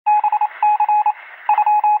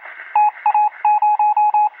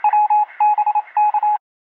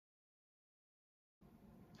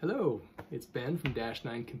Hello, it's Ben from Dash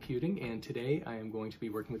 9 Computing, and today I am going to be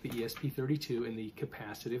working with the ESP32 in the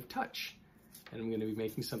Capacitive Touch. And I'm going to be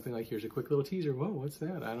making something like, here's a quick little teaser. Whoa, what's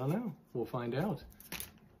that? I don't know. We'll find out.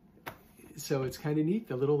 So it's kind of neat.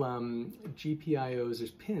 The little GPIOs,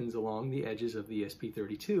 there's pins along the edges of the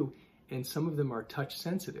ESP32, and some of them are touch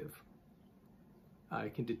sensitive. I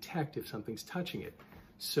can detect if something's touching it.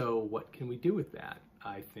 So what can we do with that?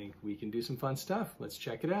 I think we can do some fun stuff. Let's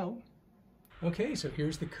check it out. Okay, so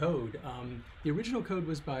here's the code. The original code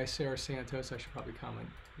was by Sarah Santos. I should probably comment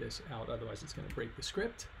this out, otherwise it's going to break the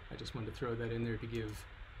script. I just wanted to throw that in there to give,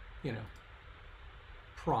 you know,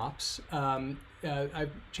 props.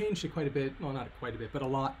 I've changed it quite a bit, well, not quite a bit, but a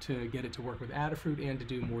lot to get it to work with Adafruit and to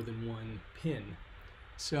do more than one pin.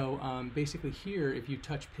 So basically here, if you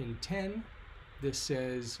touch pin 10, this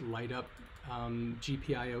says light up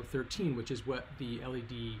GPIO 13, which is what the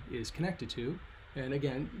LED is connected to. And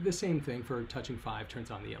again, the same thing for touching 5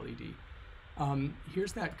 turns on the LED.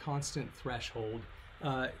 Here's that constant threshold.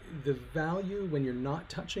 The value when you're not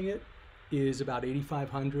touching it is about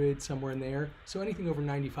 8,500, somewhere in there. So anything over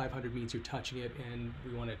 9,500 means you're touching it, and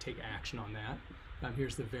we want to take action on that.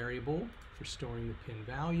 Here's the variable for storing the pin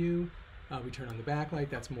value. We turn on the backlight.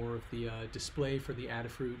 That's more of the display for the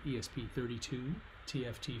Adafruit ESP32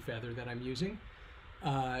 TFT Feather that I'm using.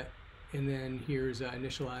 And then here's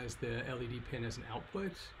initialize the LED pin as an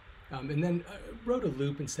output. And then wrote a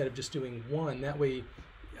loop instead of just doing one. That way,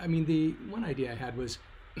 I mean, the one idea I had was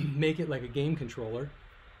make it like a game controller,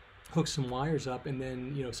 hook some wires up, and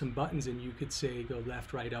then, you know, some buttons, and you could say go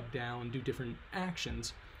left, right, up, down, do different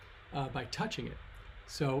actions by touching it.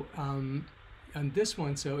 So on this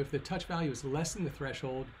one, so if the touch value is less than the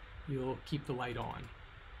threshold, you'll keep the light on.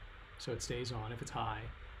 So it stays on if it's high.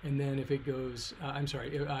 And then if it goes,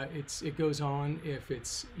 it goes on if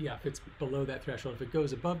it's below that threshold. If it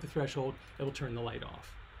goes above the threshold, it'll turn the light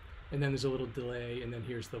off. And then there's a little delay, and then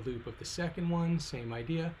here's the loop of the second one, same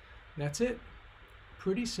idea. That's it.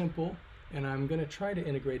 Pretty simple, and I'm gonna try to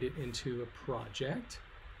integrate it into a project.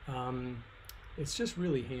 It's just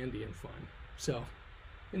really handy and fun. So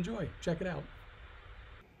enjoy, check it out.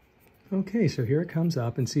 Okay, so here it comes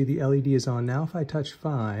up, and see the LED is on now. If I touch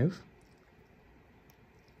 5,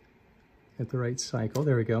 at the right cycle,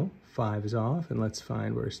 there we go, 5 is off, and let's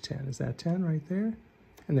find where's 10. Is that 10 right there?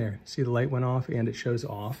 And there, see the light went off and it shows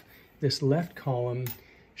off. This left column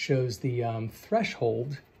shows the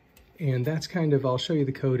threshold, and that's kind of, I'll show you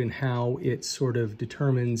the code and how it sort of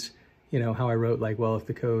determines, you know, how I wrote like, well, if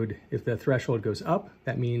the threshold goes up,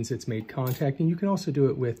 that means it's made contact. And you can also do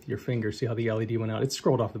it with your finger. See how the LED went out? It's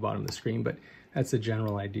scrolled off the bottom of the screen, but that's the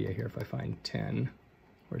general idea here. If I find 10,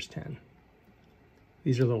 where's 10?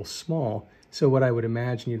 These are a little small. So what I would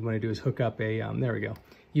imagine you'd want to do is hook up a, there we go.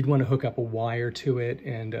 You'd want to hook up a wire to it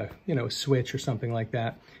and, you know, a switch or something like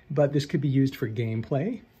that. But this could be used for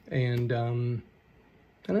gameplay and,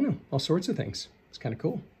 I don't know, all sorts of things. It's kind of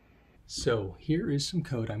cool. So here is some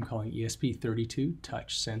code I'm calling ESP32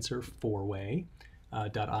 Touch Sensor 4-Way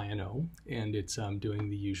 .ino, and it's doing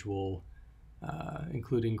the usual,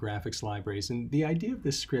 including graphics libraries. And the idea of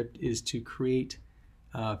this script is to create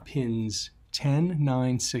pins 10,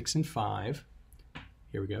 9, 6, and 5.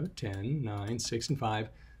 Here we go, 10, 9, 6, and 5,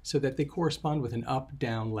 so that they correspond with an up,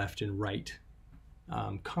 down, left, and right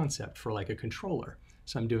concept for like a controller.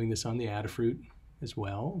 So I'm doing this on the Adafruit as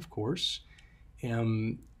well, of course.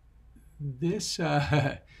 This,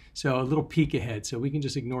 so a little peek ahead, so we can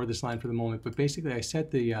just ignore this line for the moment, but basically I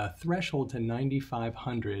set the threshold to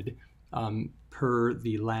 9,500 per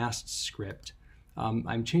the last script.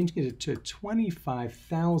 I'm changing it to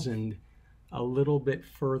 25,000 a little bit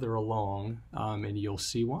further along, and you'll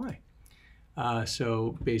see why.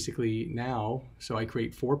 So basically now, so I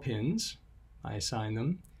create 4 pins, I assign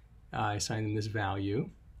them this value,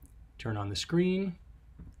 turn on the screen,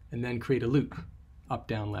 and then create a loop, up,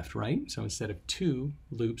 down, left, right. So instead of 2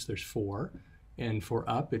 loops, there's 4. And for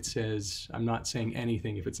up, it says, I'm not saying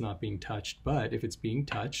anything if it's not being touched, but if it's being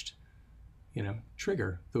touched, you know,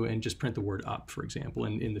 trigger, and just print the word up, for example.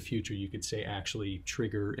 And in the future, you could say actually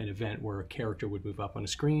trigger an event where a character would move up on a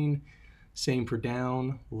screen. Same for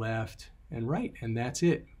down, left, and right. And that's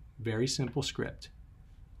it. Very simple script.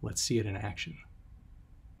 Let's see it in action.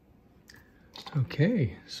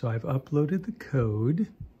 Okay, so I've uploaded the code,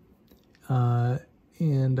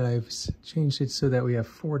 and I've changed it so that we have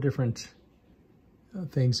 4 different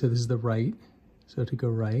things. So this is the right. So to go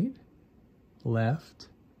right, left,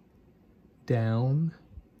 down,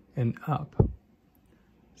 and up.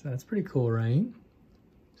 So that's pretty cool, right?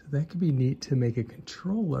 So that could be neat to make a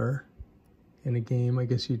controller in a game. I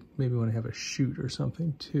guess you'd maybe want to have a shoot or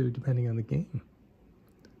something too, depending on the game.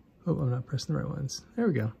 Oh, I'm not pressing the right ones. There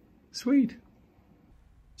we go. Sweet.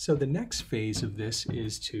 So the next phase of this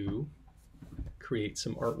is to create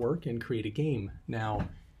some artwork and create a game. Now,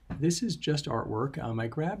 this is just artwork. I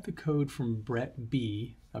grabbed the code from Brett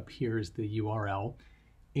B. Up here is the URL,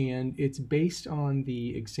 and it's based on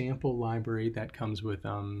the example library that comes with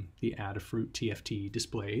the Adafruit TFT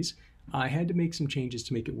displays. I had to make some changes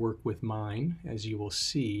to make it work with mine, as you will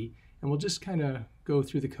see, and we'll just kind of go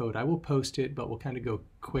through the code. I will post it, but we'll kind of go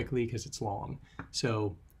quickly because it's long.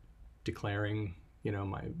 So declaring, you know,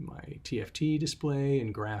 my TFT display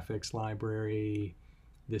and graphics library.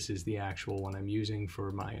 This is the actual one I'm using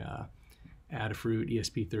for my Adafruit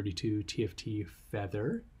ESP32 TFT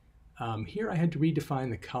Feather. Here I had to redefine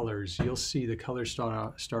the colors. You'll see the colors start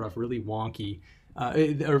off really wonky.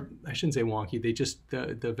 Or I shouldn't say wonky, they just,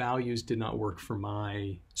 the values did not work for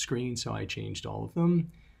my screen, so I changed all of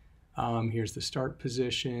them. Here's the start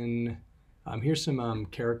position. Here's some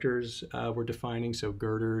characters we're defining, so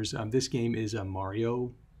girders. This game is a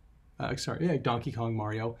Donkey Kong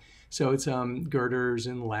Mario. So it's girders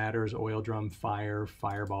and ladders, oil drum, fire,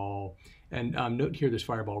 fireball. And note here there's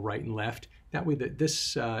fireball right and left. That way that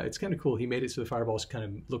this, it's kind of cool. He made it so the fireballs kind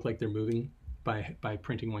of look like they're moving by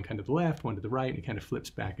printing one kind to the left, one to the right, and it kind of flips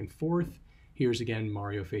back and forth. Here's again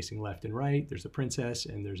Mario facing left and right. There's the princess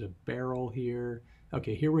and there's a barrel here.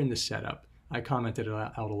 Okay, here we're in the setup. I commented it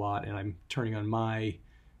out a lot, and I'm turning on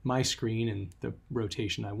my screen and the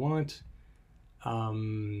rotation I want.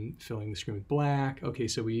 Filling the screen with black. Okay,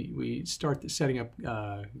 so we start setting up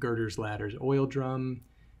girders, ladders, oil drum,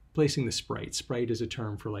 placing the sprite. Sprite is a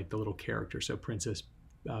term for like the little character. So princess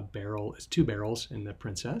barrel is 2 barrels in the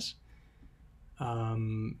princess.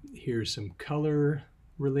 Here's some color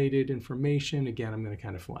related information. Again, I'm going to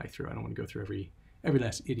kind of fly through. I don't want to go through every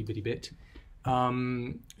last itty bitty bit.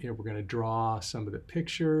 Here we're going to draw some of the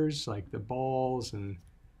pictures, like the balls, and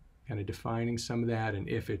kind of defining some of that. And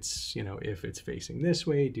if it's, you know, if it's facing this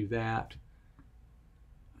way, do that.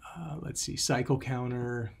 Let's see, cycle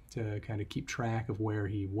counter to kind of keep track of where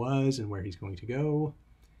he was and where he's going to go.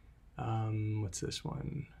 What's this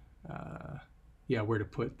one? Yeah, where to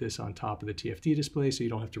put this on top of the TFT display so you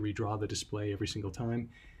don't have to redraw the display every single time.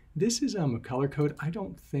 This is a color code. I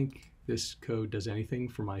don't think this code does anything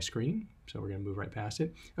for my screen, so we're going to move right past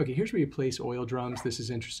it. Okay, here's where you place oil drums. This is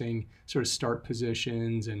interesting, sort of start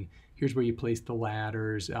positions, and here's where you place the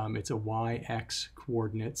ladders. It's a Y-X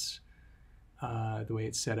coordinates, the way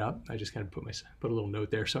it's set up. I just kind of put a little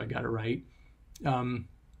note there so I got it right.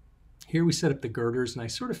 Here we set up the girders, and I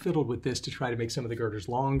sort of fiddled with this to try to make some of the girders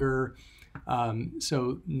longer.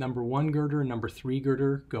 So number 1 girder and number 3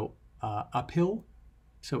 girder go uphill,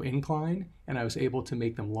 so incline, and I was able to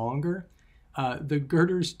make them longer. The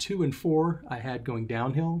girders 2 and 4 I had going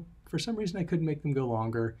downhill. For some reason I couldn't make them go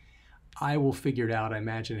longer. I will figure it out. I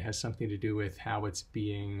imagine it has something to do with how it's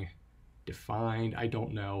being defined. I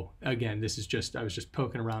don't know. Again, this is just, I was just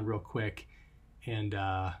poking around real quick, and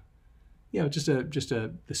you know, just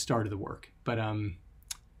the start of the work. But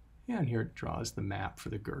yeah, and here it draws the map for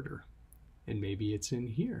the girder, and maybe it's in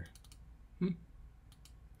here.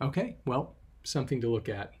 Okay, well, something to look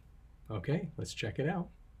at. Okay, let's check it out.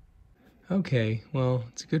 Okay, well,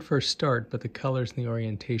 it's a good first start, but the colors and the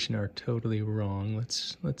orientation are totally wrong.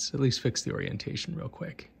 Let's at least fix the orientation real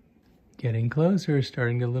quick. Getting closer,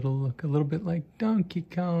 starting to look a little bit like Donkey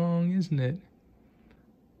Kong, isn't it?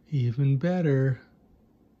 Even better.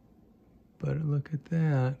 But look at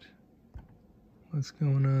that. What's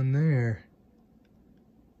going on there?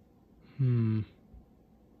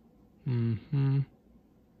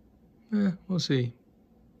 We'll see.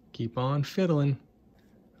 Keep on fiddling.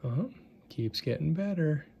 Keeps getting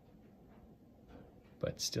better.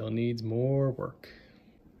 But still needs more work.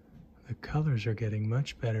 The colors are getting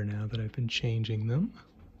much better now that I've been changing them.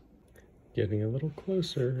 Getting a little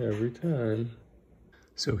closer every time.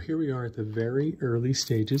 So here we are at the very early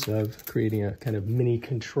stages of creating a kind of mini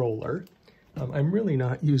controller. I'm really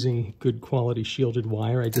not using good quality shielded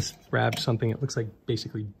wire. I just grabbed something that looks like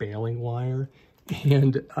basically baling wire.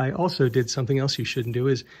 And I also did something else you shouldn't do,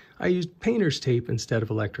 is I used painter's tape instead of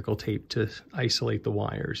electrical tape to isolate the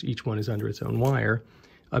wires. Each one is under its own wire.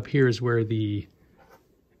 Up here is where the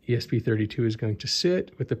ESP32 is going to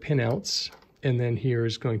sit with the pinouts, and then here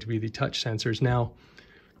is going to be the touch sensors. Now,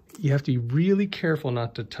 you have to be really careful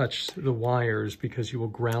not to touch the wires because you will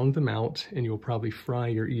ground them out and you will probably fry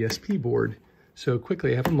your ESP board. So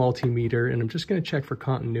quickly, I have a multimeter, and I'm just going to check for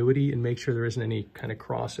continuity and make sure there isn't any kind of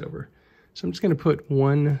crossover. So I'm just going to put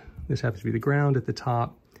one, this happens to be the ground at the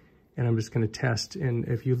top, and I'm just going to test. And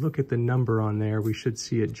if you look at the number on there, we should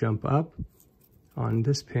see it jump up on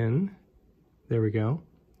this pin. There we go.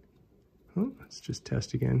 Oh, let's just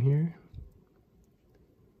test again here.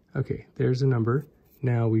 Okay, there's a number.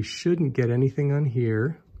 Now we shouldn't get anything on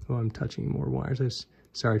here. Oh, I'm touching more wires.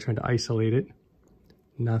 Sorry, trying to isolate it.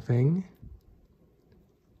 Nothing.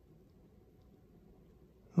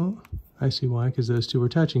 Oh, I see why, because those two were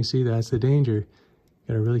touching. See, that's the danger.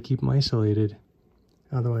 Gotta really keep them isolated.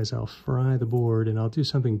 Otherwise, I'll fry the board, and I'll do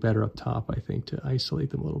something better up top, I think, to isolate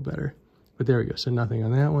them a little better. But there we go. So nothing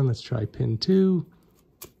on that one. Let's try pin 2.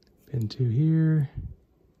 Pin 2 here.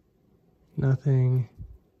 Nothing.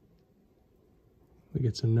 We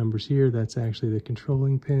get some numbers here. That's actually the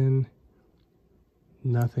controlling pin.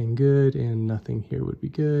 Nothing good, and nothing here would be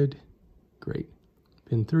good. Great.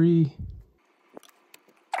 Pin 3.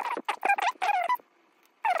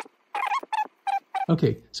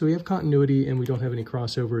 Okay, so we have continuity and we don't have any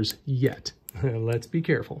crossovers yet. Let's be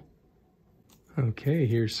careful. Okay,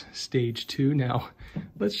 here's stage 2. Now,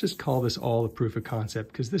 let's just call this all a proof of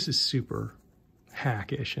concept because this is super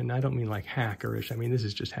hackish, and I don't mean like hackerish. I mean, this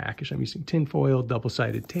is just hackish. I'm using tinfoil,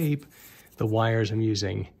 double-sided tape. The wires I'm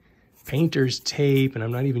using painter's tape, and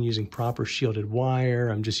I'm not even using proper shielded wire.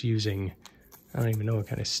 I'm just using, I don't even know what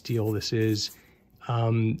kind of steel this is.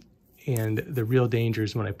 And the real danger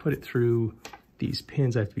is when I put it through these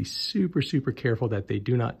pins, I have to be super, super careful that they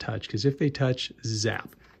do not touch, because if they touch,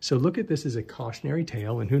 zap. So look at this as a cautionary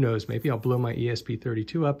tale, and who knows, maybe I'll blow my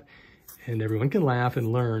ESP32 up and everyone can laugh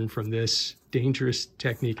and learn from this dangerous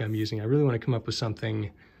technique I'm using. I really want to come up with something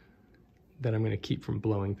that I'm going to keep from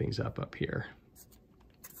blowing things up here.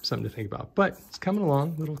 Something to think about, but it's coming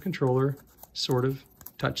along. Little controller, sort of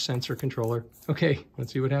touch sensor controller. Okay,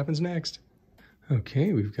 let's see what happens next.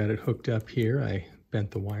 Okay, we've got it hooked up here. I bent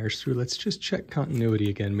the wires through. Let's just check continuity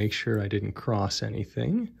again, make sure I didn't cross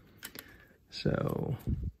anything. So,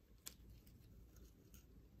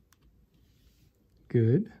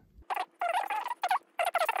 good.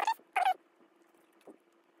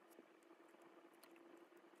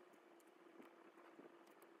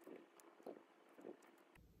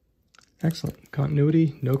 Excellent.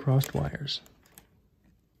 Continuity, no crossed wires.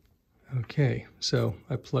 Okay, so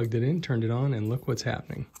I plugged it in, turned it on, and look what's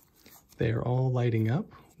happening. They are all lighting up,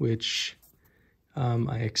 which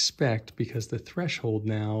I expect because the threshold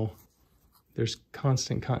now, there's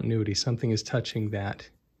constant continuity. Something is touching that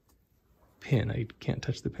pin. I can't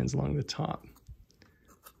touch the pins along the top.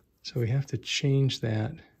 So we have to change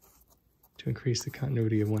that to increase the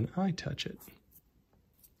continuity of when I touch it.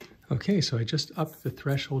 Okay, so I just upped the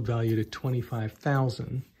threshold value to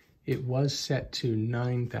 25,000. It was set to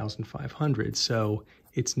 9,500, so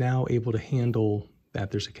it's now able to handle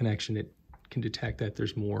that there's a connection. It can detect that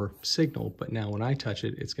there's more signal, but now when I touch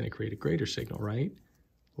it, it's going to create a greater signal, right?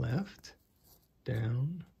 Left,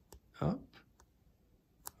 down, up,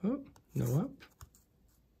 oh, no up,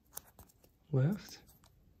 left,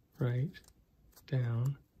 right,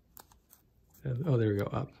 down, oh, there we go,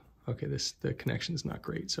 up. Okay, the connection's not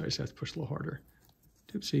great, so I just have to push a little harder.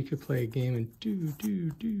 So you could play a game and do.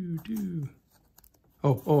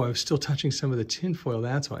 Oh, I was still touching some of the tinfoil.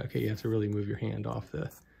 That's why. Okay, you have to really move your hand off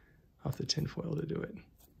the tinfoil to do it.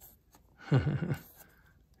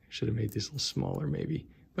 Should have made these a little smaller maybe,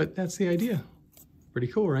 but that's the idea. Pretty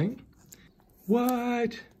cool, right?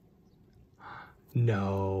 What?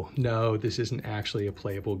 No, this isn't actually a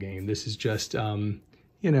playable game. This is just, you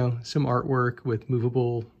know, some artwork with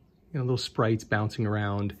movable, you know, little sprites bouncing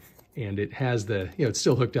around. And it has the, you know, it's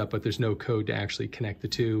still hooked up, but there's no code to actually connect the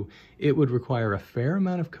two. It would require a fair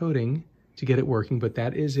amount of coding to get it working, but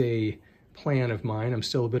that is a plan of mine. I'm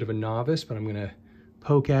still a bit of a novice, but I'm gonna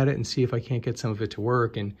poke at it and see if I can't get some of it to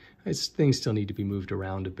work. And things still need to be moved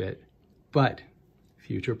around a bit. But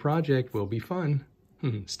future project will be fun.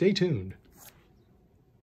 Stay tuned.